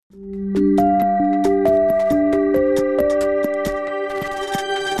Hi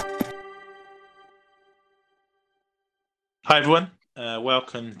everyone,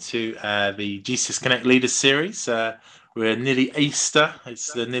 welcome to the GCS Connect Leaders Series. We're nearly Easter.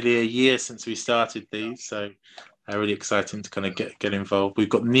 It's nearly a year since we started these, so really exciting to kind of get involved. We've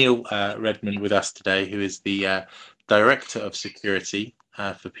got Neil Redmond with us today, who is the Director of Security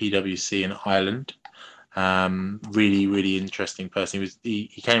for PwC in Ireland. Really, really interesting person. He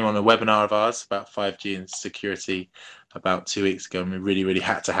came on a webinar of ours about 5G and security about 2 weeks ago, and we really, really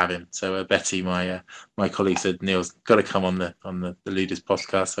had to have him. So Betty, my colleague, said Neil's got to come on the Leaders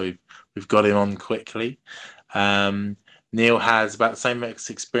podcast. So we've got him on quickly. Neil has about the same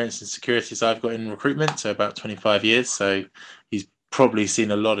experience in security as I've got in recruitment, so about 25 years. So he's probably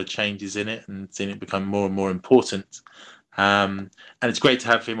seen a lot of changes in it and seen it become more and more important. And it's great to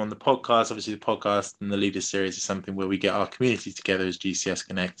have him on the podcast. Obviously, the podcast and the Leaders Series is something where we get our community together as GCS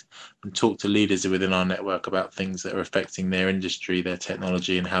Connect and talk to leaders within our network about things that are affecting their industry, their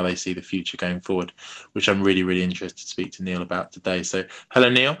technology, and how they see the future going forward, which I'm really, really interested to speak to Neil about today. So, hello,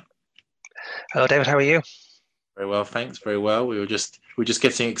 Neil. Hello, David. How are you? Very well, thanks. Very well. We were just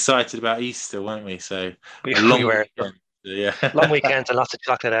getting excited about Easter, weren't we? So We a long were. weekend. Yeah. Long weekends and lots of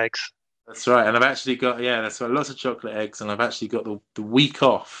chocolate eggs. That's right, and I've actually got that's right, lots of chocolate eggs, and I've actually got the week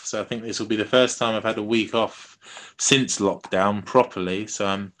off. So I think this will be the first time I've had a week off since lockdown properly. So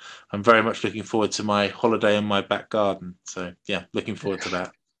I'm very much looking forward to my holiday in my back garden. So yeah, looking forward to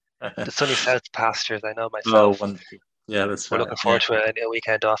that. The sunny south pastures, I know Oh, myself. wonderful. Yeah, that's We're right. looking Yeah, forward to a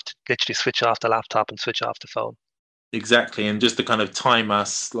weekend off to literally switch off the laptop and switch off the phone. exactly. And just to kind of time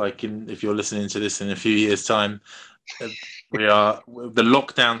us, if you're listening to this in a few years' time, the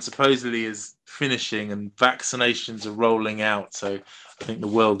lockdown supposedly is finishing and vaccinations are rolling out. So I think the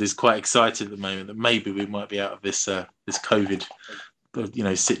world is quite excited at the moment that maybe we might be out of this COVID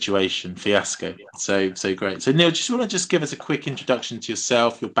situation fiasco. So great. So Neil, just want to just give us a quick introduction to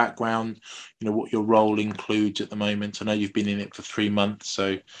yourself, your background, what your role includes at the moment. I know you've been in it for 3 months,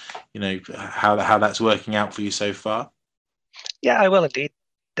 so how that's working out for you so far. Yeah, I will indeed.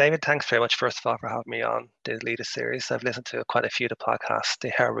 David, thanks very much, first of all, for having me on the Leaders Series. I've listened to quite a few of the podcasts.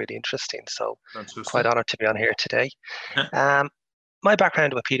 They are really interesting, so quite honoured to be on here today. My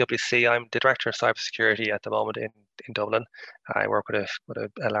background with PwC, I'm the Director of Cybersecurity at the moment in Dublin. I work with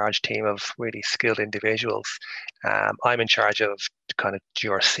a large team of really skilled individuals. I'm in charge of the kind of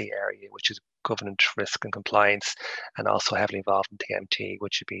GRC area, which is governance, risk and compliance, and also heavily involved in TMT,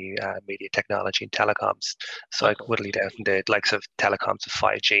 which would be media technology and telecoms. So I would lead out in the likes of telecoms of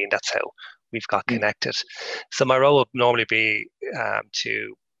 5G, and that's how we've got connected. So my role would normally be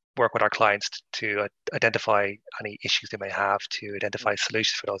to work with our clients to identify any issues they may have, to identify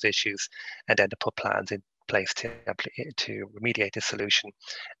solutions for those issues, and then to put plans in place to remediate the solution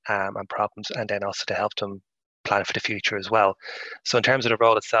and problems, and then also to help them plan for the future as well. So in terms of the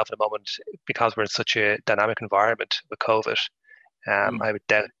role itself at the moment, because we're in such a dynamic environment with COVID, I would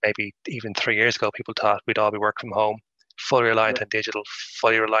doubt maybe even 3 years ago, people thought we'd all be working from home, fully reliant on digital,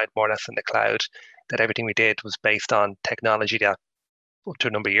 fully reliant more or less on the cloud, that everything we did was based on technology that up to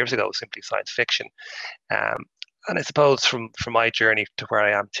a number of years ago was simply science fiction. And I suppose from my journey to where I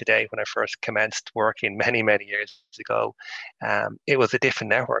am today, when I first commenced working many, many years ago, it was a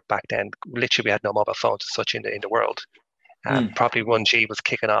different network back then. Literally, we had no mobile phones as such in the world. Probably 1G was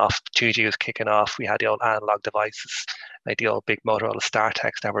kicking off, 2G was kicking off. We had the old analog devices, like the old big Motorola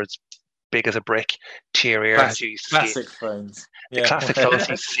StarTex that were as big as a brick, tier ear, as you used to classic phones. The classic phones,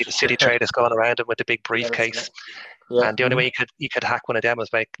 you used to see the city traders going around them with the big briefcase. And the only way you could hack one of them was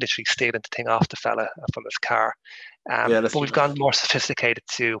by literally stealing the thing off the fella from his car. But we've gone more sophisticated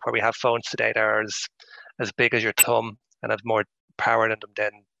to where we have phones today that are as big as your thumb and have more power in them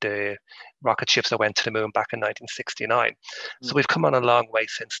than the rocket ships that went to the moon back in 1969. So we've come on a long way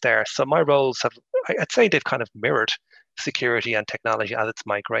since there. So my roles I'd say they've kind of mirrored security and technology as it's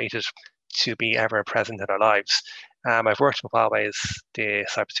migrated to be ever present in our lives. I've worked with Huawei as the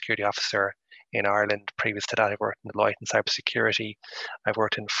cybersecurity officer in Ireland. Previous to that, I worked in Deloitte in cybersecurity. I've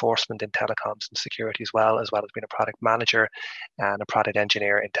worked in enforcement in telecoms and security as well as being a product manager and a product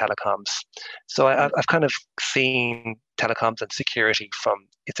engineer in telecoms. So I've kind of seen telecoms and security from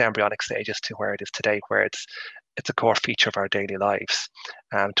its embryonic stages to where it is today, where it's a core feature of our daily lives,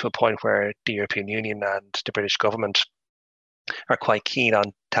 to a point where the European Union and the British government are quite keen on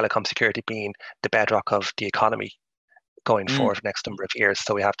telecom security being the bedrock of the economy going forward for the next number of years.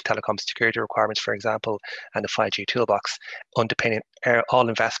 So we have the telecom security requirements, for example, and the 5G toolbox underpinning all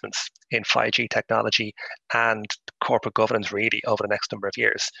investments in 5G technology and corporate governance really over the next number of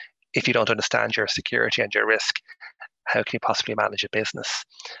years. If you don't understand your security and your risk, how can you possibly manage a business?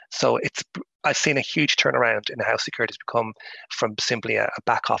 So I've seen a huge turnaround in how security has become from simply a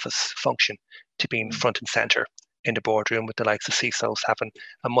back office function to being front and center in the boardroom, with the likes of CISOs having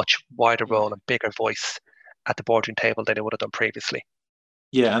a much wider role and bigger voice at the boardroom table than they would have done previously.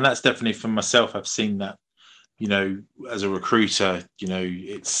 Yeah, and that's definitely for myself. I've seen that, as a recruiter,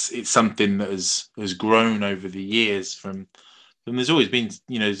 it's something that has grown over the years and there's always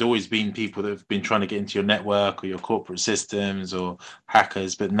been people that have been trying to get into your network or your corporate systems or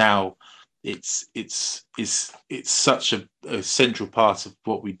hackers, but now it's such a central part of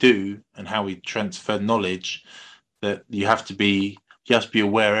what we do and how we transfer knowledge that you have to be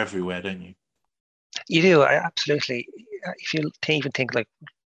aware everywhere, don't you? You do, absolutely. If you even think like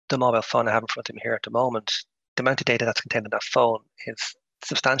the mobile phone I have in front of me here at the moment, the amount of data that's contained in that phone is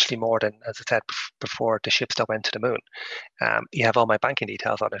substantially more than, as I said before, the ships that went to the moon. You have all my banking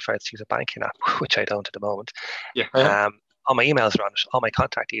details on it if I use a banking app, which I don't at the moment. Yeah. All my emails are on it. All my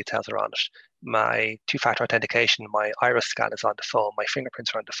contact details are on it. My two-factor authentication, my iris scan is on the phone. My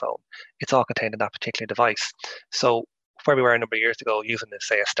fingerprints are on the phone. It's all contained in that particular device. So where we were a number of years ago using,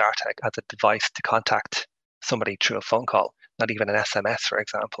 say, a StarTag as a device to contact somebody through a phone call, not even an SMS, for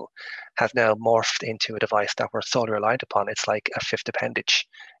example, has now morphed into a device that we're solely reliant upon. It's like a fifth appendage.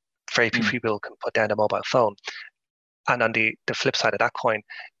 Very few people can put down a mobile phone. And on the flip side of that coin,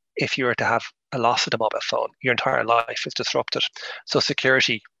 if you were to have a loss of the mobile phone, your entire life is disrupted. So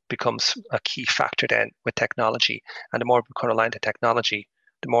security becomes a key factor then with technology. And the more we become reliant on technology,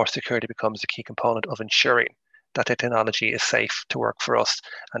 the more security becomes a key component of ensuring that the technology is safe to work for us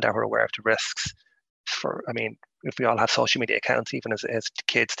and that we're aware of the risks. If we all have social media accounts, even as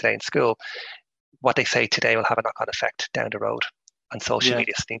kids today in school, what they say today will have a knock-on effect down the road. And social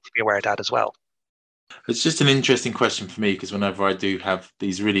media needs to be aware of that as well. It's just an interesting question for me, because whenever I do have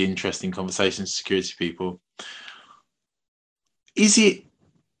these really interesting conversations with security people, is it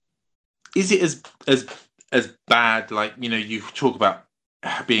as bad? Like, you talk about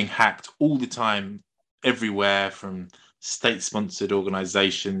being hacked all the time, everywhere, from state-sponsored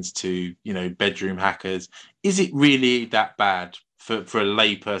organizations to bedroom hackers. Is it really that bad for a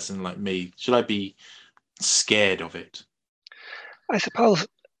lay person like me? Should I be scared of it? I suppose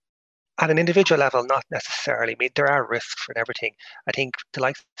at an individual level, not necessarily. I mean, there are risks for everything. I think the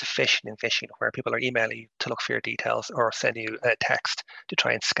likes of phishing, where people are emailing you to look for your details or send you a text to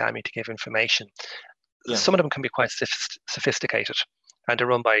try and scam you to give information. Yeah. Some of them can be quite sophisticated, and they're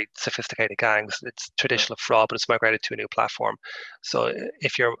run by sophisticated gangs. It's traditional fraud, but it's migrated to a new platform. So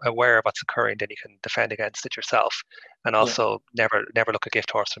if you're aware of what's occurring, then you can defend against it yourself. And also never look a gift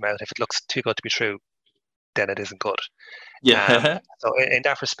horse in the mouth. If it looks too good to be true, then it isn't good. Yeah. So in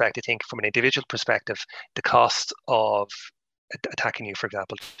that respect, I think from an individual perspective, the cost of attacking you, for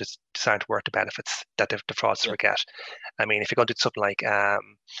example, just aren't worth the benefits that the fraudster get. I mean, if you're going to do something like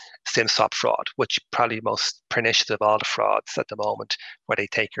SIM swap fraud, which probably the most pernicious of all the frauds at the moment, where they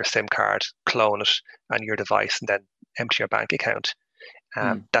take your SIM card, clone it on your device, and then empty your bank account.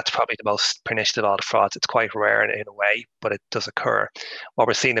 That's probably the most pernicious of all the frauds. It's quite rare in a way, but it does occur. What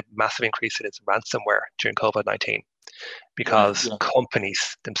we're seeing a massive increase in is ransomware during COVID-19, because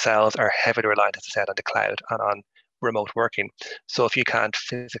companies themselves are heavily reliant, as I said, on the cloud and on remote working. So if you can't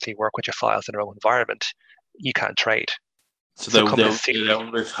physically work with your files in your own environment, you can't trade. So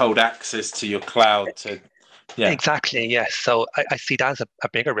they'll withhold access to your cloud to. Yeah. Exactly, yes. So I see that as a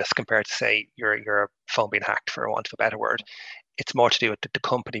bigger risk compared to, say, your phone being hacked, for want of a better word. It's more to do with the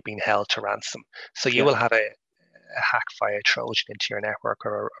company being held to ransom. So you will have a hack via Trojan into your network,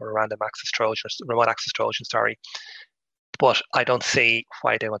 or a random access Trojan, remote access Trojan, sorry. But I don't see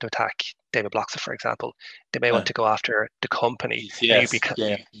why they want to attack David Bloxham, for example. They may want to go after the company. Yes.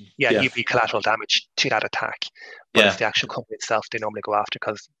 You'd be collateral damage to that attack. But it's the actual company itself they normally go after,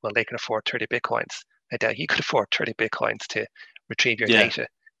 because, well, they can afford 30 Bitcoins. I doubt you could afford 30 Bitcoins to retrieve your data.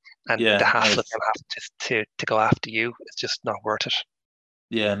 And the hassle of them having to go after you is just not worth it.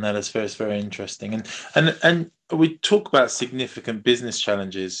 Yeah, no, that's very interesting. And we talk about significant business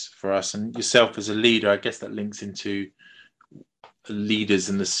challenges for us, and yourself as a leader, I guess that links into leaders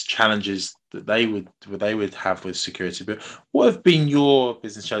and the challenges that they would have with security. But what have been your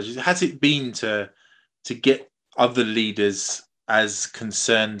business challenges? Has it been to get other leaders as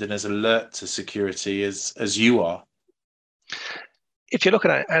concerned and as alert to security as you are? If you look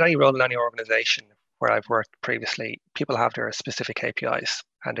at any role in any organization where I've worked previously, people have their specific KPIs,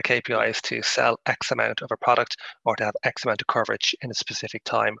 and the KPI is to sell X amount of a product, or to have X amount of coverage in a specific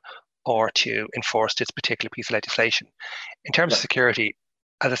time, or to enforce this particular piece of legislation. In terms of security,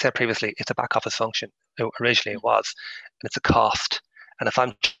 as I said previously, it's a back office function. Originally it was, and it's a cost. And if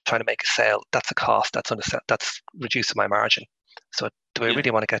I'm trying to make a sale, that's a cost. That's reducing my margin. So do I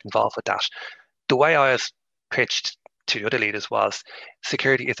really want to get involved with that? The way I was pitched to the other leaders was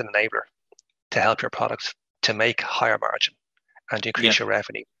security is an enabler to help your product to make higher margin and increase your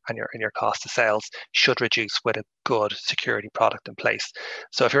revenue, and your cost of sales should reduce with a good security product in place.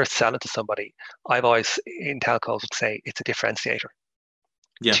 So if you're selling to somebody, I've always in telcos would say it's a differentiator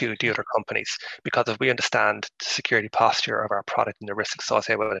to the other companies, because if we understand the security posture of our product and the risks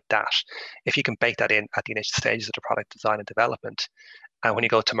associated with that, if you can bake that in at the initial stages of the product design and development, and when you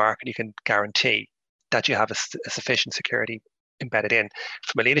go to market, you can guarantee that you have a sufficient security embedded in.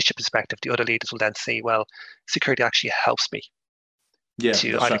 From a leadership perspective, the other leaders will then see, well, security actually helps me to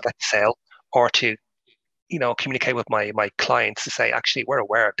either get the sale or to communicate with my clients to say, actually, we're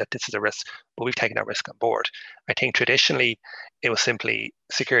aware that this is a risk, but we've taken that risk on board. I think traditionally it was simply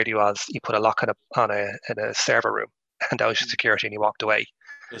security was you put a lock in a server room, and that was your security, and you walked away.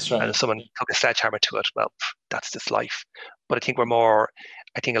 That's right. And if someone took a sledgehammer to it, well, that's just life. But I think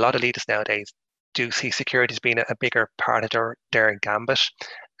I think a lot of leaders nowadays do see security as being a bigger part of their gambit.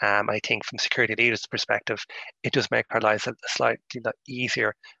 I think from security leaders' perspective, it does make our lives a slightly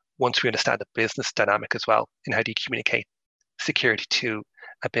easier once we understand the business dynamic as well, and how do you communicate security to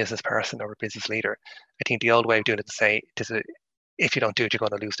a business person or a business leader. I think the old way of doing it to say, if you don't do it, you're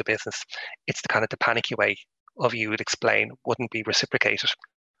going to lose the business. It's the kind of the panicky way of you would explain wouldn't be reciprocated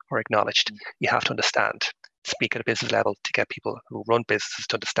or acknowledged. You have to understand, speak at a business level to get people who run businesses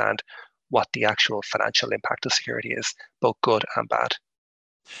to understand what the actual financial impact of security is, both good and bad.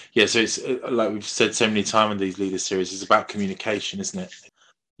 Yeah, so it's like we've said so many times in these leader series, it's about communication, isn't it?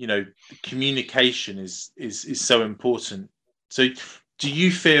 Communication is so important. So do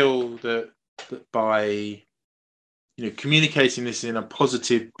you feel that by communicating this in a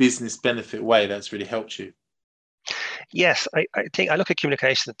positive business benefit way, that's really helped you? Yes, I think I look at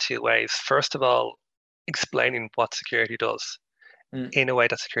communication in two ways. First of all, explaining what security does in a way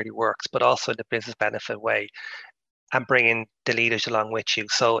that security works, but also in the business benefit way, and bringing the leaders along with you.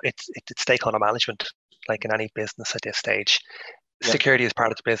 So it's stakeholder management, like in any business at this stage. Security is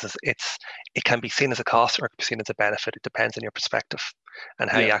part of the business. It can be seen as a cost or it can be seen as a benefit. It depends on your perspective and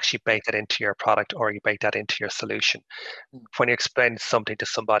how you actually bake that into your product or you bake that into your solution. When you explain something to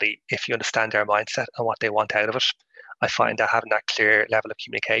somebody, if you understand their mindset and what they want out of it, I find that having that clear level of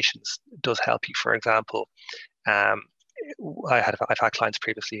communications does help you. For example, I've had clients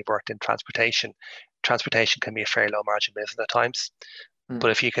previously who've worked in transportation. Transportation can be a very low margin business at times, but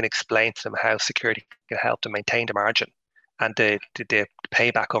if you can explain to them how security can help them maintain the margin, and the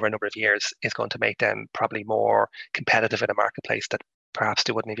payback over a number of years is going to make them probably more competitive in a marketplace that perhaps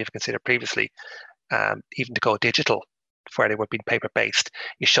they wouldn't have even considered previously, even to go digital where they were being paper-based.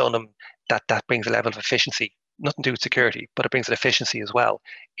 You show them that brings a level of efficiency, nothing to do with security, but it brings an efficiency as well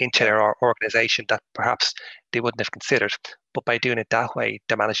into their organization that perhaps they wouldn't have considered. But by doing it that way,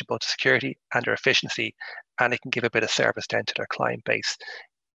 they're managing both security and their efficiency, and they can give a bit of service down to their client base.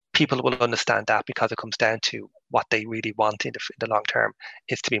 People will understand that because it comes down to what they really want in the long term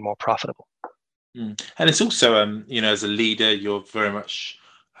is to be more profitable. And it's also, as a leader, you're very much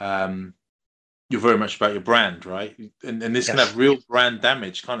about your brand, right? And this can have real brand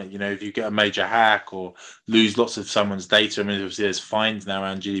damage, can't it? If you get a major hack or lose lots of someone's data. I mean, obviously there's fines now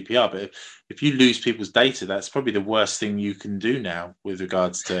around GDPR, but if you lose people's data, that's probably the worst thing you can do now with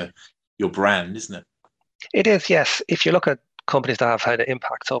regards to your brand, isn't it? It is, yes. If you look at companies that have had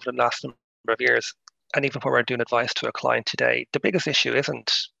impacts over the last number of years, and even when we're doing advice to a client today, the biggest issue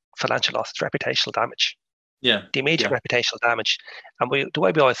isn't financial loss, it's reputational damage. Yeah. The immediate reputational damage. And the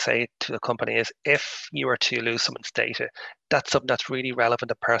way we always say to the company is, if you were to lose someone's data, that's something that's really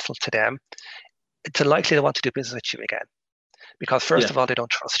relevant and personal to them. It's unlikely they want to do business with you again. Because first of all, they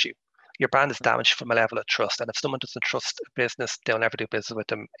don't trust you. Your brand is damaged from a level of trust. And if someone doesn't trust a business, they'll never do business with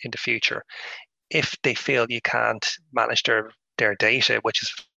them in the future. If they feel you can't manage their data, which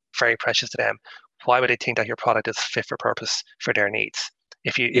is very precious to them, why would they think that your product is fit for purpose for their needs?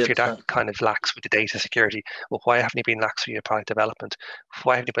 If you're that kind of lax with the data security, well, why haven't you been lax with your product development?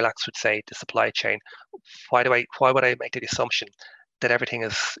 Why haven't you been lax with, say, the supply chain? Why would I make the assumption that everything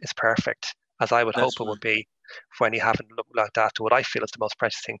is perfect, as I would hope it would be, when you haven't looked like that to what I feel is the most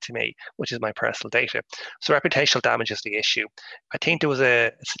precious thing to me, which is my personal data? So reputational damage is the issue. I think there was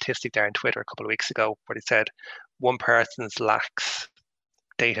a statistic there on Twitter a couple of weeks ago where they said one person's lax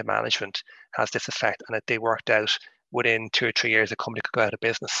data management has this effect, and that they worked out within 2 or 3 years a company could go out of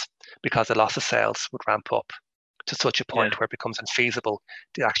business because the loss of sales would ramp up to such a point where it becomes unfeasible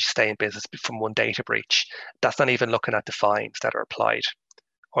to actually stay in business from one data breach. That's not even looking at the fines that are applied.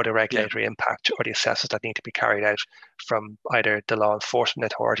 or the regulatory impact or the assessments that need to be carried out from either the law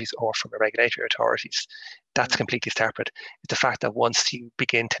enforcement authorities or from the regulatory authorities. That's completely separate. It's the fact that once you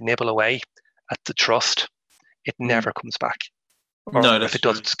begin to nibble away at the trust, it never comes back. Or no, if it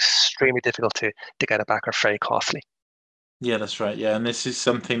does, it's extremely difficult to get it back or very costly. Yeah, that's right. Yeah, and this is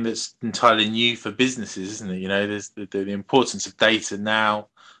something that's entirely new for businesses, isn't it? You know, there's the importance of data now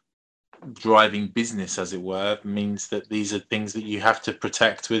driving business, as it were, means that these are things that you have to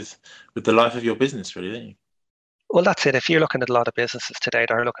protect with the life of your business, really, don't you? Well, that's it. If you're looking at a lot of businesses today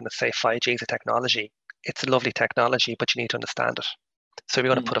that are looking at, say, 5G as a technology, it's a lovely technology, but you need to understand it. So if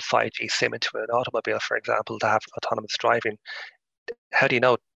you're going to put a 5G SIM into an automobile, for example, to have autonomous driving, how do you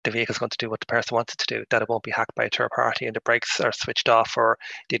know the vehicle is going to do what the person wants it to do, that it won't be hacked by a third party and the brakes are switched off or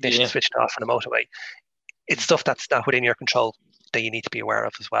the ignition switched off on a motorway? It's stuff that's not within your control that you need to be aware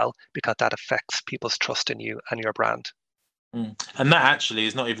of as well, because that affects people's trust in you and your brand. And that actually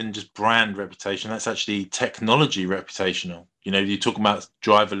is not even just brand reputation, that's actually technology reputational. You know, you talk about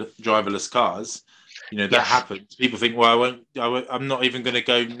driverless cars, you know, that happens. People think, well, I'm not even going to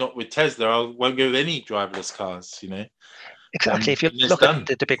go, not with Tesla, I won't go with any driverless cars, you know. Exactly. If you look at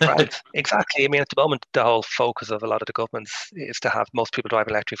the big brands, exactly. I mean, at the moment, the whole focus of a lot of the governments is to have most people drive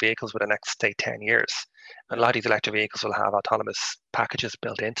electric vehicles within the next, say, 10 years. And a lot of these electric vehicles will have autonomous packages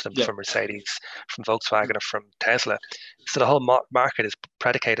built into them from Mercedes, from Volkswagen, or from Tesla. So the whole market is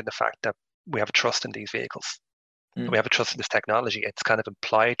predicated on the fact that we have a trust in these vehicles. We have a trust in this technology. It's kind of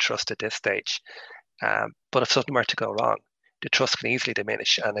implied trust at this stage. But if something were to go wrong, the trust can easily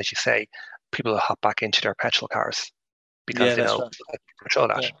diminish. And as you say, people will hop back into their petrol cars, because they know I can control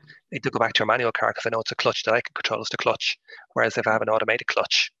that. They do go back to a manual car because I know it's a clutch that I can control, is the clutch. Whereas if I have an automated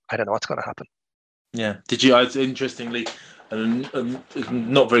clutch, I don't know what's going to happen. Yeah. Did you? Interestingly, a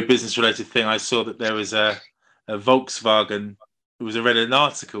not very business related thing. I saw that there was a Volkswagen. I read an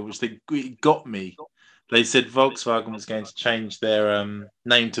article which got me. They said Volkswagen was going to change their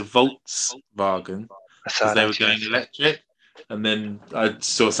name to Volkswagen because they were going electric. And then I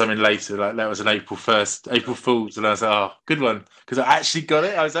saw something later, like that was an April Fool's, and I was like, oh, good one, because I actually got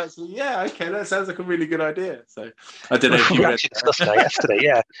it. I was actually, okay, that sounds like a really good idea. So I don't know if you actually discussed that yesterday.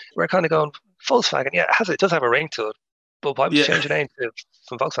 Yeah, we're kind of going Volkswagen. Yeah, it does have a ring to it, but why would you change the name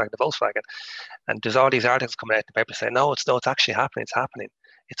from Volkswagen to Volkswagen? And there's all these articles coming out in the paper saying, no, it's actually happening. It's happening.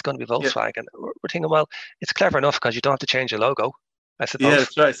 It's going to be Volkswagen. Yeah. We're thinking, well, it's clever enough because you don't have to change your logo, I suppose. Yeah,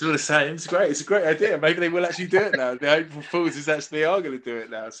 that's right. It's all the same. It's great. It's a great idea. Maybe they will actually do it now. The April Fools is actually are going to do it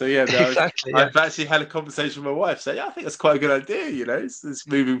now. So exactly. I've actually had a conversation with my wife saying, I think that's quite a good idea. You know, it's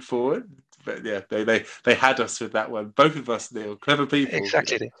moving forward. But yeah, they had us with that one. Both of us, Neil, clever people.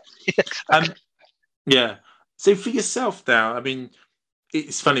 Exactly. You know? Exactly. Yeah. So for yourself now, I mean,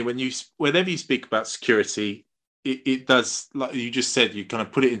 it's funny whenever you speak about security, it does, like you just said, you kind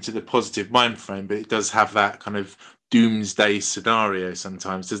of put it into the positive mind frame, but it does have that kind of doomsday scenario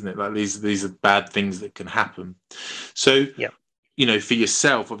sometimes, doesn't it? Like these are bad things that can happen. So, you know, for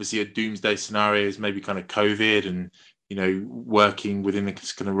yourself, obviously a doomsday scenario is maybe kind of COVID and, you know, working within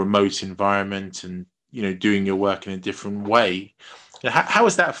this kind of remote environment and, you know, doing your work in a different way. How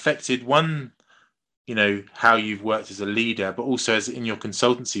has that affected you know, how you've worked as a leader, but also as in your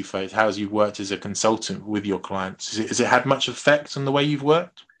consultancy phase, how has you worked as a consultant with your clients? Has it had much effect on the way you've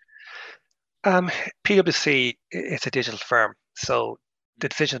worked? PwC, it's a digital firm. So the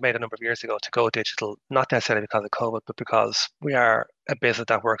decision was made a number of years ago to go digital, not necessarily because of COVID, but because we are a business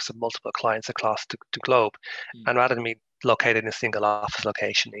that works with multiple clients across the globe. And rather than me located in a single office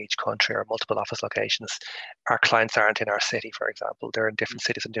location in each country or multiple office locations, our clients aren't in our city, for example. They're in different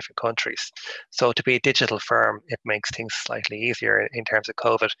cities in different countries. So to be a digital firm, it makes things slightly easier in terms of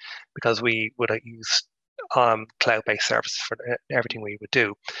COVID, because we would use cloud-based services for everything we would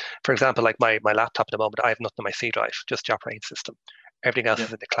do. For example, like my laptop at the moment, I have nothing on my C drive, just the operating system. Everything else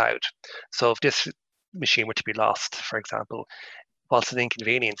is in the cloud. So if this machine were to be lost, for example, whilst it's an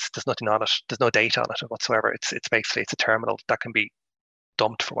inconvenience, there's nothing on it. There's no data on it whatsoever. It's basically a terminal that can be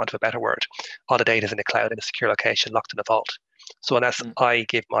dumped, for want of a better word. All the data is in the cloud in a secure location, locked in a vault. So unless I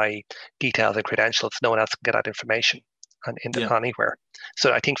give my details and credentials, no one else can get that information anywhere.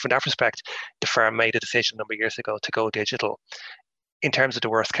 So I think from that respect, the firm made a decision a number of years ago to go digital. In terms of the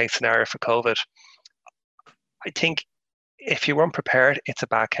worst case scenario for COVID, I think if you weren't prepared, it's a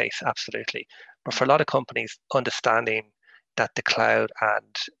bad case, absolutely. But for a lot of companies, understanding that the cloud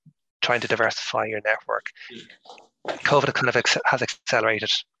and trying to diversify your network, COVID kind of has accelerated,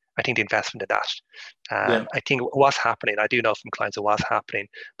 I think, the investment in that. I think what's happening, I do know from clients it was happening,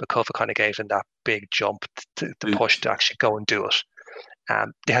 but COVID kind of gave them that big jump to push to actually go and do it.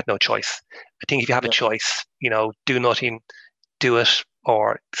 They had no choice. I think if you have a choice, you know, do nothing, do it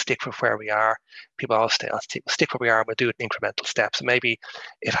or stick with where we are. People always say, stick where we are, we'll do it in incremental steps. And maybe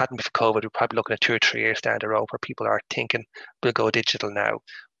if it hadn't been for COVID, we're probably looking at 2 or 3 years down the road where people are thinking, we'll go digital now.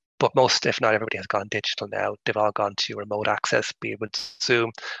 But most, if not everybody, has gone digital now. They've all gone to remote access, be it with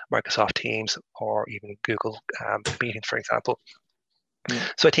Zoom, Microsoft Teams, or even Google Meetings, for example. Yeah.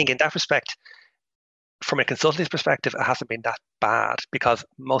 So I think in that respect, from a consultancy's perspective, it hasn't been that bad because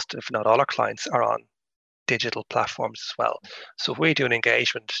most, if not all, our clients are on digital platforms as well. So if we do an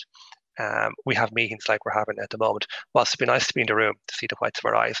engagement, we have meetings like we're having at the moment. Whilst it'd be nice to be in the room to see the whites of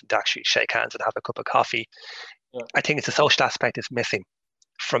our eyes and to actually shake hands and have a cup of coffee, yeah. I think it's a social aspect is missing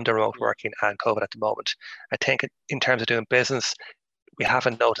from the remote working and COVID at the moment. I think in terms of doing business, we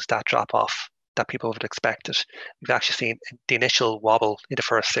haven't noticed that drop off that people would expect it. We've actually seen the initial wobble in the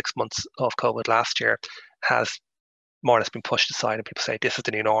first 6 months of COVID last year has more or less been pushed aside, and people say this is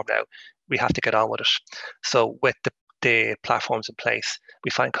the new norm now. We have to get on with it. So with the platforms in place,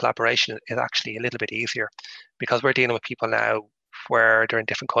 we find collaboration is actually a little bit easier because we're dealing with people now where they're in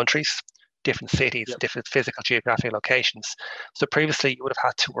different countries, different cities, yep. different physical geographic locations. So previously you would have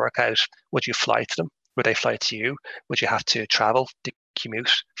had to work out, would you fly to them? Would they fly to you? Would you have to travel to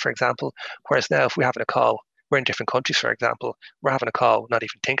commute, for example? Whereas now if we're having a call, we're in different countries, for example, we're having a call, not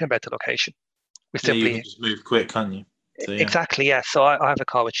even thinking about the location. We simply you can just move quick, can't you? So, yeah. Exactly, yeah. So I have a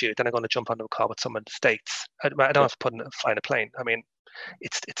call with you, then I'm going to jump onto a call with someone in the States. I don't have to fly in a plane. I mean,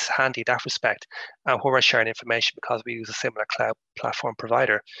 it's handy in that respect. And where we're sharing information, because we use a similar cloud platform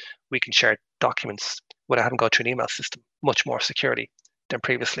provider, we can share documents without having to go through an email system much more securely than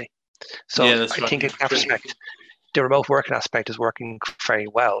previously. So I think in that respect, the remote working aspect is working very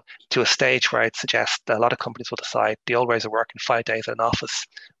well to a stage where I'd suggest that a lot of companies will decide the old ways of working 5 days in an office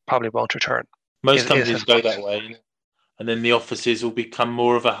probably won't return. Most companies go that way. And then the offices will become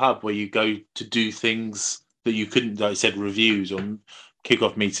more of a hub where you go to do things that you couldn't, like I said, reviews or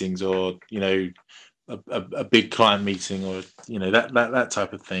kickoff meetings or, a big client meeting or, that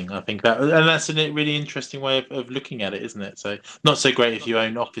type of thing. I think and that's a really interesting way of looking at it, isn't it? So not so great if you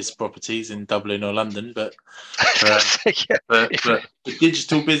own office properties in Dublin or London, but but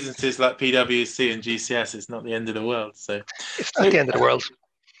digital businesses like PwC and GCS, it's not the end of the world. So it's not the end of the world.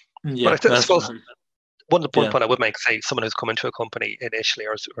 Yeah, but I suppose one point I would make, say, someone who's come into a company initially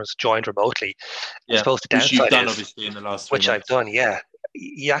or has joined remotely, I suppose the downside you've done, obviously, in the last 3 months. I've done, yeah.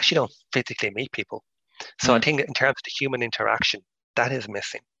 You actually don't physically meet people. So I think in terms of the human interaction, that is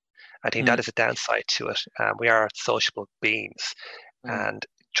missing. I think that is a downside to it. We are sociable beings, and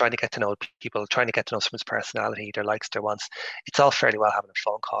trying to get to know people, trying to get to know someone's personality, their likes, their wants, it's all fairly well having a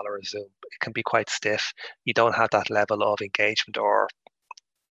phone call or a Zoom. It can be quite stiff. You don't have that level of engagement or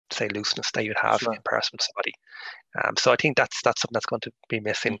say looseness that you'd have in person with somebody. So I think that's something that's going to be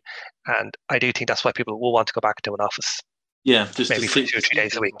missing, and I do think that's why people will want to go back to an office. Yeah, just maybe for 2 or 3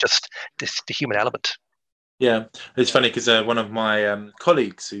 days a week, just the human element. Yeah, it's funny because one of my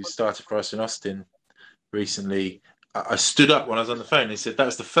colleagues who started for us in Austin recently, I stood up when I was on the phone. He said that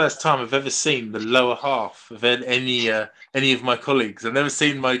was the first time I've ever seen the lower half of any of my colleagues. I've never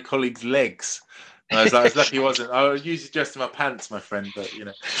seen my colleagues' legs. And I was lucky I wasn't. I was usually dressed in my pants, my friend, but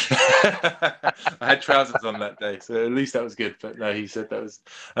I had trousers on that day, so at least that was good. But no, he said that was,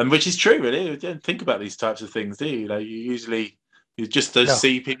 which is true, really. You don't think about these types of things, do you? You just don't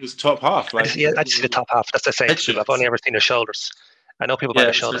see people's top half. I just see the top half. That's the same. I've only ever seen their shoulders. I know people about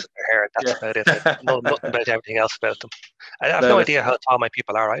their shoulders and their hair. That's about it. I know nothing about everything else about them. I have no idea how tall my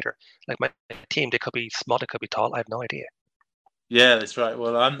people are either. Like my team, they could be small, they could be tall. I have no idea. Yeah, that's right.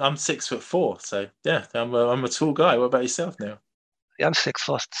 Well, I'm 6'4", so yeah, I'm a tall guy. What about yourself now? Yeah, I'm 6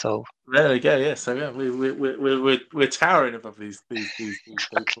 foot. So there we go. Yeah, so yeah, we're towering above these people.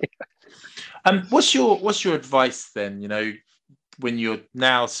 What's your advice then? When you're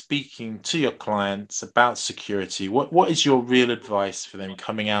now speaking to your clients about security, what is your real advice for them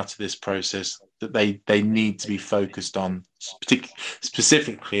coming out of this process that they need to be focused on,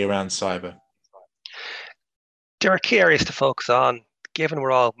 specifically around cyber? There are key areas to focus on. Given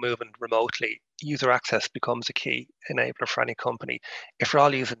we're all moving remotely, user access becomes a key enabler for any company. If we're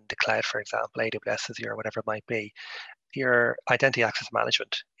all using the cloud, for example, AWS, Azure, whatever it might be, your identity access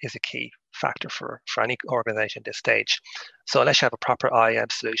management is a key factor for any organization at this stage. So unless you have a proper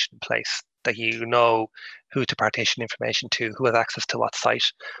IAM solution in place, that you know who to partition information to, who has access to what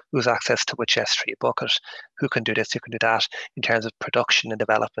site, who has access to which S3 bucket, who can do this, who can do that, in terms of production and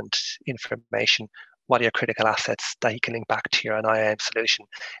development information, what are your critical assets that you can link back to your IAM solution?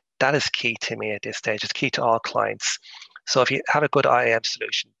 That is key to me at this stage. It's key to all clients. So if you have a good IAM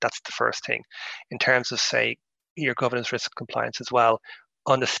solution, that's the first thing. In terms of, say, your governance risk compliance as well,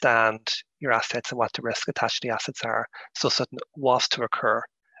 understand your assets and what the risk attached to the assets are. So something was to occur,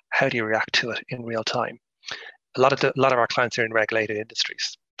 how do you react to it in real time? A lot of our clients are in regulated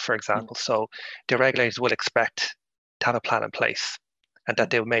industries, for example. So the regulators will expect to have a plan in place, and that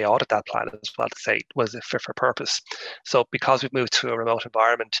they may audit that plan as well to say, was it fit for purpose? So because we've moved to a remote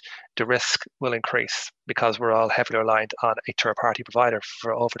environment, the risk will increase because we're all heavily reliant on a third-party provider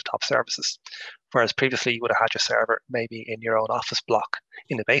for over-the-top services. Whereas previously you would have had your server maybe in your own office block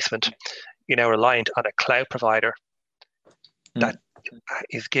in the basement. You're now reliant on a cloud provider that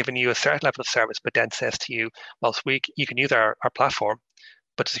is giving you a certain level of service, but then says to you, well, you can use our platform,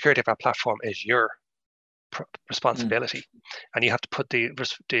 but the security of our platform is your responsibility. And you have to put the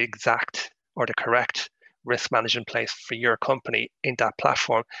exact or the correct risk management in place for your company in that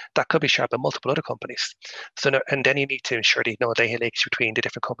platform that could be shared by multiple other companies. So, and then you need to ensure that you know data links between the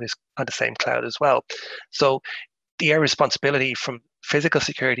different companies on the same cloud as well. So the responsibility from physical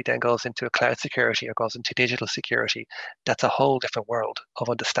security then goes into a cloud security or goes into digital security. That's a whole different world of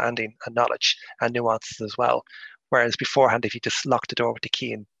understanding and knowledge and nuances as well. Whereas beforehand, if you just lock the door with the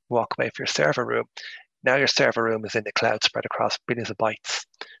key and walk away from your server room, now your server room is in the cloud spread across billions of bytes.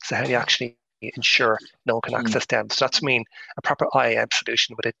 So how do you actually ensure no one can access them? So that's mean a proper IAM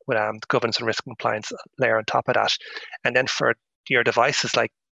solution with governance and risk compliance layer on top of that. And then for your devices,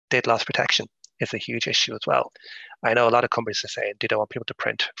 like data loss protection is a huge issue as well. I know a lot of companies are saying they don't want people to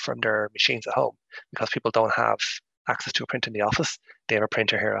print from their machines at home because people don't have access to a print in the office. They have a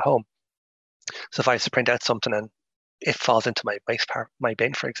printer here at home. So if I have to print out something and it falls into my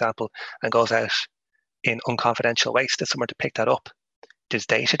bin, for example, and goes out in unconfidential waste, there's somewhere to pick that up. There's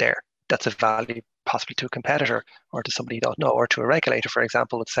data there that's of value possibly to a competitor or to somebody you don't know, or to a regulator, for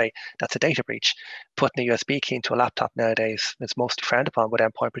example, would say that's a data breach. Putting a USB key into a laptop nowadays is mostly frowned upon with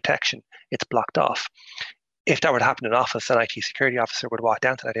endpoint protection. It's blocked off. If that were to happen in an office, an IT security officer would walk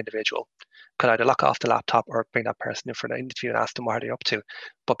down to that individual, could either lock off the laptop or bring that person in for an interview and ask them what are they up to.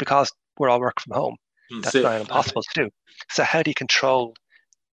 But because we're all working from home, that's not impossible to do. So how do you control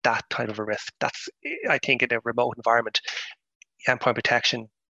that type of a risk? That's, I think, in a remote environment, endpoint protection,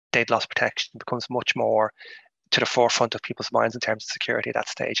 data loss protection becomes much more to the forefront of people's minds in terms of security at that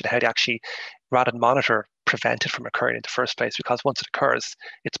stage, and how to actually, rather than monitor, prevent it from occurring in the first place. Because once it occurs,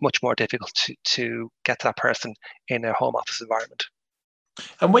 it's much more difficult to get to that person in a home office environment.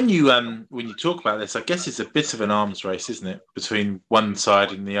 And when you talk about this, I guess it's a bit of an arms race, isn't it, between one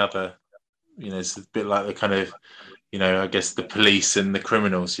side and the other? It's a bit like the kind of, I guess the police and the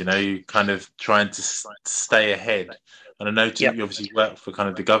criminals. You kind of trying to stay ahead. And I know you obviously work for kind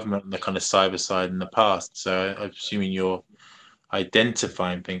of the government and the kind of cyber side in the past. So I'm assuming you're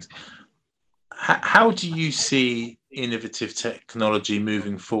identifying things. How do you see innovative technology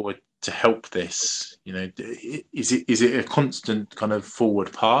moving forward to help this? Is it a constant kind of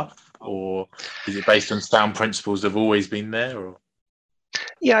forward path, or is it based on sound principles that have always been there? Or?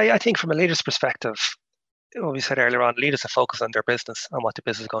 Yeah, I think from a leader's perspective, what we said earlier on, leaders are focused on their business and what the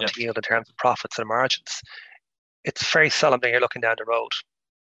business is going to yield in terms of profits and margins. It's very seldom that you're looking down the road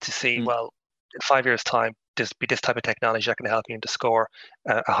to see, well, in 5 years' time, there's be this type of technology that can help me to score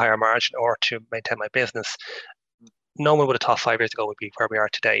a higher margin or to maintain my business. No one would have thought 5 years ago would be where we are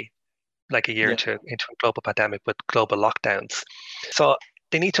today, like a year into a global pandemic with global lockdowns. So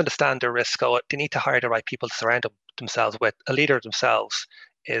they need to understand their risk. They need to hire the right people to surround themselves with. A leader themselves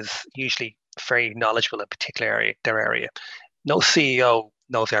is usually very knowledgeable in a particular their area. No CEO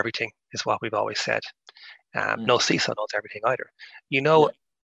knows everything, is what we've always said. No CISO knows everything either.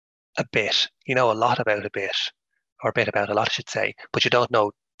 A bit, a lot about a bit, or a bit about a lot, I should say, but you don't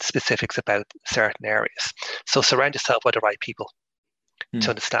know specifics about certain areas. So surround yourself with the right people to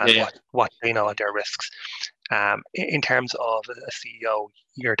understand what they know and their risks. In terms of a CEO,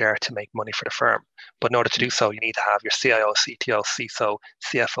 you're there to make money for the firm. But in order to do so, you need to have your CIO, CTO, CISO,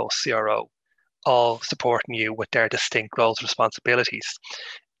 CFO, CRO, all supporting you with their distinct roles and responsibilities.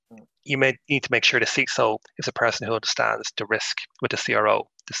 You may need to make sure the CISO is a person who understands the risk with the CRO,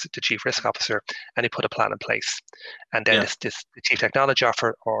 the chief risk officer, and they put a plan in place. And then the chief technology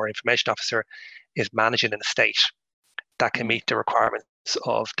officer or information officer is managing an estate that can meet the requirements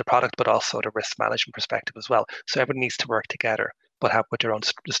of the product, but also the risk management perspective as well. So everyone needs to work together, but have with their own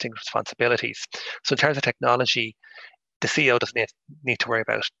distinct responsibilities. So in terms of technology, the CEO doesn't need to worry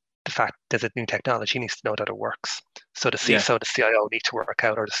about the fact there's a new technology. He needs to know that it works. So the CISO, the CIO need to work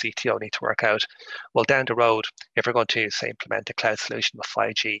out, or the CTO need to work out, well, down the road, if we're going to, say, implement a cloud solution with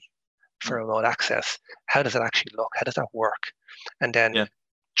 5G for remote access, how does it actually look? How does that work? And then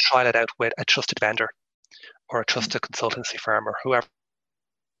trial it out with a trusted vendor or a trusted consultancy firm or whoever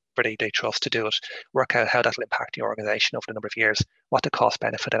they trust to do it, work out how that will impact the organization over the number of years, what the cost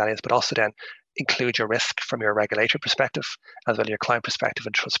benefit of that is, but also then include your risk from your regulatory perspective, as well as your client perspective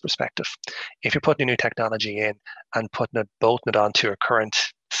and trust perspective. If you're putting a new technology in and bolting it onto your current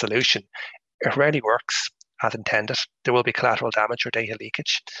solution, it rarely works as intended. There will be collateral damage or data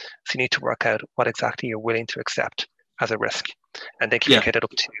leakage. So you need to work out what exactly you're willing to accept as a risk, and then communicate it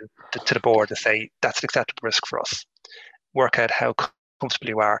up to the board and say, that's an acceptable risk for us. Work out how comfortable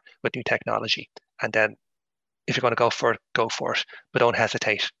you are with new technology. And then if you're going to go for it, but don't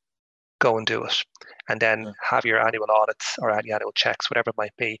hesitate. Go and do it. And then have your annual audits or annual checks, whatever it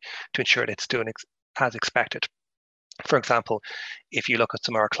might be, to ensure that it's doing as expected. For example, if you look at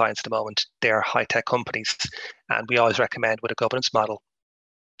some of our clients at the moment, they're high-tech companies, and we always recommend with a governance model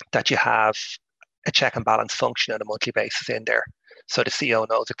that you have a check and balance function on a monthly basis in there. So the CEO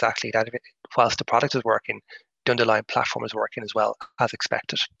knows exactly that whilst the product is working, the underlying platform is working as well as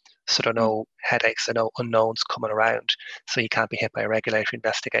expected. So there are no headaches and no unknowns coming around. So you can't be hit by a regulatory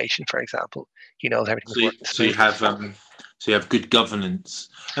investigation, for example. He knows everything's working smoothly. So you have good governance.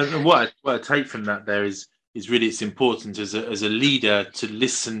 And what I take from that there is really it's important as a leader to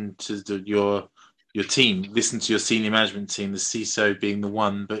listen to your team, listen to your senior management team, the CISO being the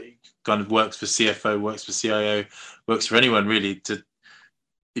one, but it kind of works for CFO, works for CIO, works for anyone really.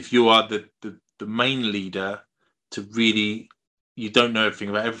 If you are the main leader, to really, you don't know everything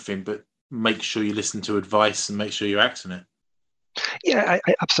about everything, but make sure you listen to advice and make sure you act on it. Yeah,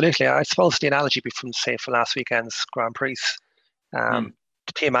 I absolutely. I suppose the analogy be from last weekend's Grand Prix. The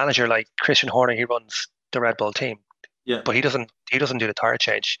team manager, like Christian Horner, he runs the Red Bull team. Yeah. But he doesn't do the tire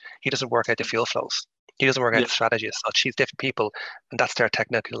change. He doesn't work out the fuel flows. He doesn't work out the strategy as such. He's different people, and that's their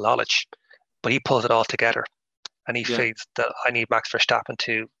technical knowledge. But he pulls it all together, and he feeds that I need Max Verstappen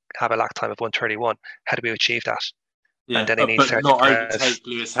to have a lap time of 1:31. How do we achieve that? Yeah, and then he needs but not overtake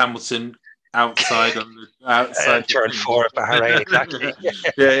Lewis Hamilton outside on the outside turn 4 of Bahrain. Exactly.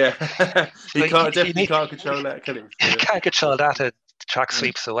 yeah. He can't control that, can he? He can't control that. The track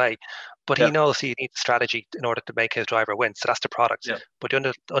sweeps away. But he knows he needs strategy in order to make his driver win. So that's the product. Yeah. But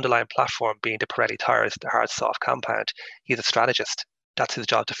the underlying platform being the Pirelli tires, the hard soft compound, he's a strategist. That's his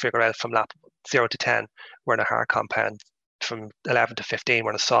job to figure out from lap 0 to 10, we're in a hard compound. From 11 to 15, we're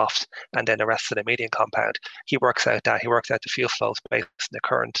in a soft, and then the rest of the medium compound. He works out the fuel flows based on the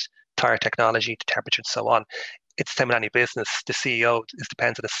current tire technology, the temperature, and so on. It's the same in any business. The CEO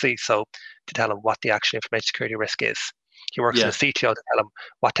depends on the CISO to tell him what the actual information security risk is. He works with the CTO to tell him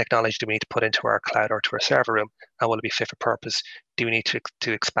what technology do we need to put into our cloud or to our server room, and will it be fit for purpose? Do we need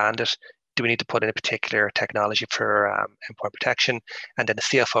to expand it? Do we need to put in a particular technology for endpoint protection? And then the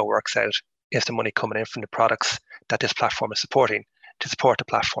CFO works out, is the money coming in from the products that this platform is supporting to support the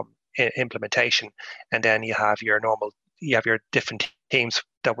platform implementation? And then you have your different teams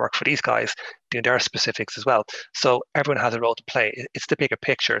that work for these guys doing their specifics as well. So everyone has a role to play. It's the bigger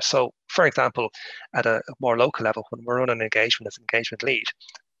picture. So for example, at a more local level, when we're running an engagement as an engagement lead,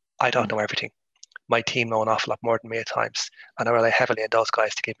 I don't know everything. My team know an awful lot more than me at times, and I rely heavily on those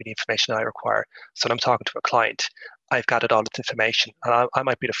guys to give me the information I require. So when I'm talking to a client, I've gathered all this information, and I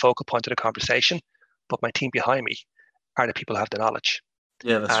might be the focal point of the conversation, but my team behind me are the people who have the knowledge.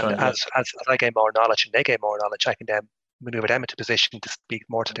 Yeah, that's right. As I gain more knowledge and they gain more knowledge, I can then maneuver them into position to speak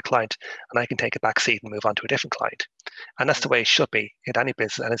more to the client, and I can take a back seat and move on to a different client. And that's the way it should be in any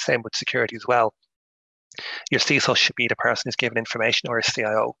business, and the same with security as well. Your CISO should be the person who's given information, or a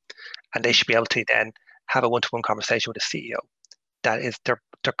CIO, and they should be able to then have a one-to-one conversation with a CEO. That is, they're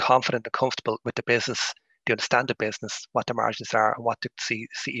confident and comfortable with the business, they understand the business, what the margins are, and what the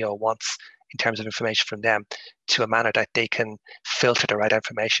CEO wants in terms of information from them, to a manner that they can filter the right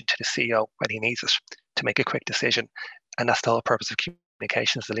information to the CEO when he needs it to make a quick decision. And that's the whole purpose of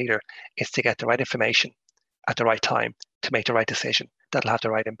communication as a leader, is to get the right information at the right time to make the right decision that'll have the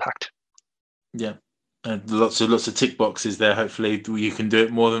right impact. Yeah, and lots of tick boxes there. Hopefully you can do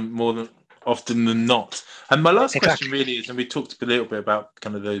it more than often than not. And my last question really is, and we talked a little bit about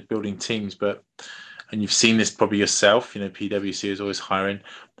kind of those building teams, and you've seen this probably yourself, PwC is always hiring.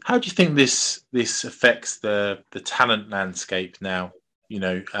 How do you think this affects the talent landscape now,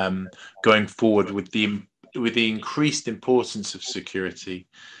 going forward with the increased importance of security?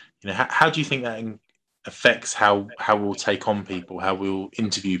 How do you think that affects how we'll take on people, how we'll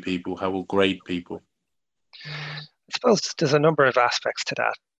interview people, how we'll grade people? I suppose there's a number of aspects to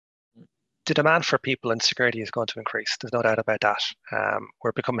that. The demand for people and security is going to increase. There's no doubt about that.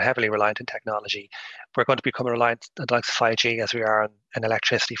 We're becoming heavily reliant on technology. We're going to become reliant on the likes of 5G as we are on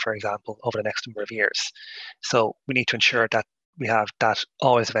electricity, for example, over the next number of years. So we need to ensure that we have that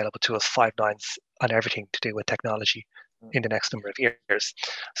always available to us, 5 nines on everything to do with technology in the next number of years.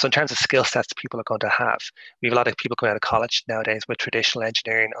 So in terms of skill sets people are going to have, we have a lot of people coming out of college nowadays with traditional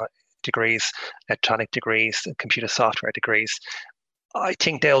engineering degrees, electronic degrees, and computer software degrees. I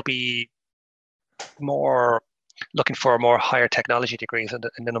think they'll be more looking for more higher technology degrees in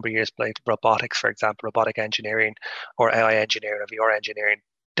the number of years, like robotics, for example, robotic engineering or AI engineering or VR engineering.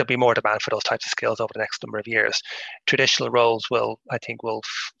 There'll be more demand for those types of skills over the next number of years. Traditional roles will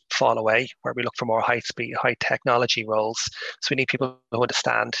fall away, where we look for more high speed, high technology roles. So we need people who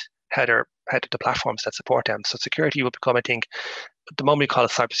understand how the platforms that support them. So security will become, I think, the moment we call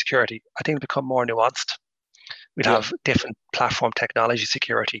it cybersecurity, I think it'll become more nuanced. We'd have different platform technology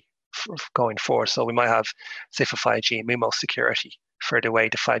security going forward. So we might have, say, for 5G, MIMO security for the way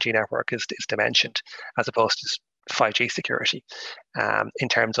the 5G network is dimensioned, as opposed to 5G security. In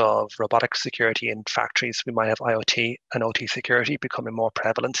terms of robotic security in factories, we might have IoT and OT security becoming more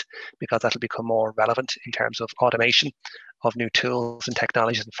prevalent, because that'll become more relevant in terms of automation of new tools and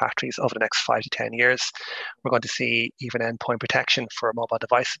technologies in factories over the next 5 to 10 years. We're going to see even endpoint protection for mobile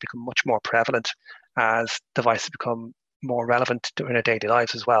devices become much more prevalent as devices become more relevant in our daily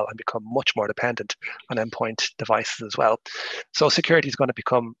lives as well, and become much more dependent on endpoint devices as well. So security is going to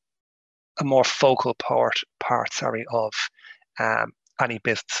become a more focal part of any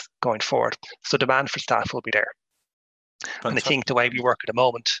business going forward. So demand for staff will be there. Fantastic. And I think the way we work at the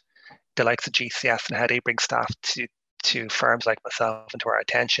moment, the likes of GCS and how they bring staff to firms like myself and to our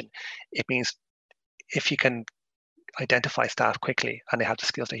attention, it means if you can identify staff quickly and they have the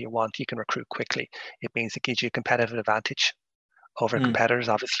skills that you want, you can recruit quickly. It means it gives you a competitive advantage over competitors,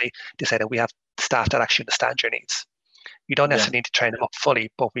 obviously, to say that we have staff that actually understand your needs. You don't necessarily need to train them up fully,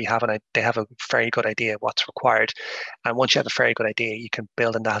 but they have a very good idea of what's required. And once you have a very good idea, you can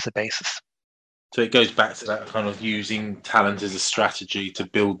build on that as a basis. So it goes back to that kind of using talent as a strategy to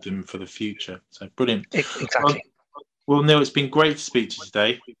build them for the future. So brilliant. Exactly. Well, Neil, it's been great to speak to you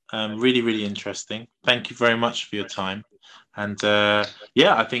today. Really, really interesting. Thank you very much for your time. And I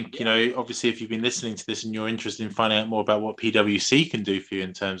think, obviously, if you've been listening to this and you're interested in finding out more about what PwC can do for you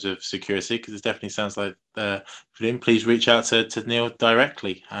in terms of security, because it definitely sounds like please reach out to Neil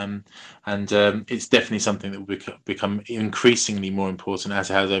directly. It's definitely something that will become increasingly more important, as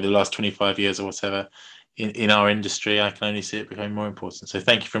it has over the last 25 years or whatever in our industry. I can only see it becoming more important. So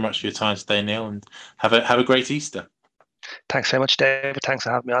thank you very much for your time today, Neil, and have a great Easter. Thanks very much, David. Thanks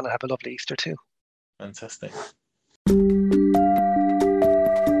for having me on, and have a lovely Easter too. Fantastic.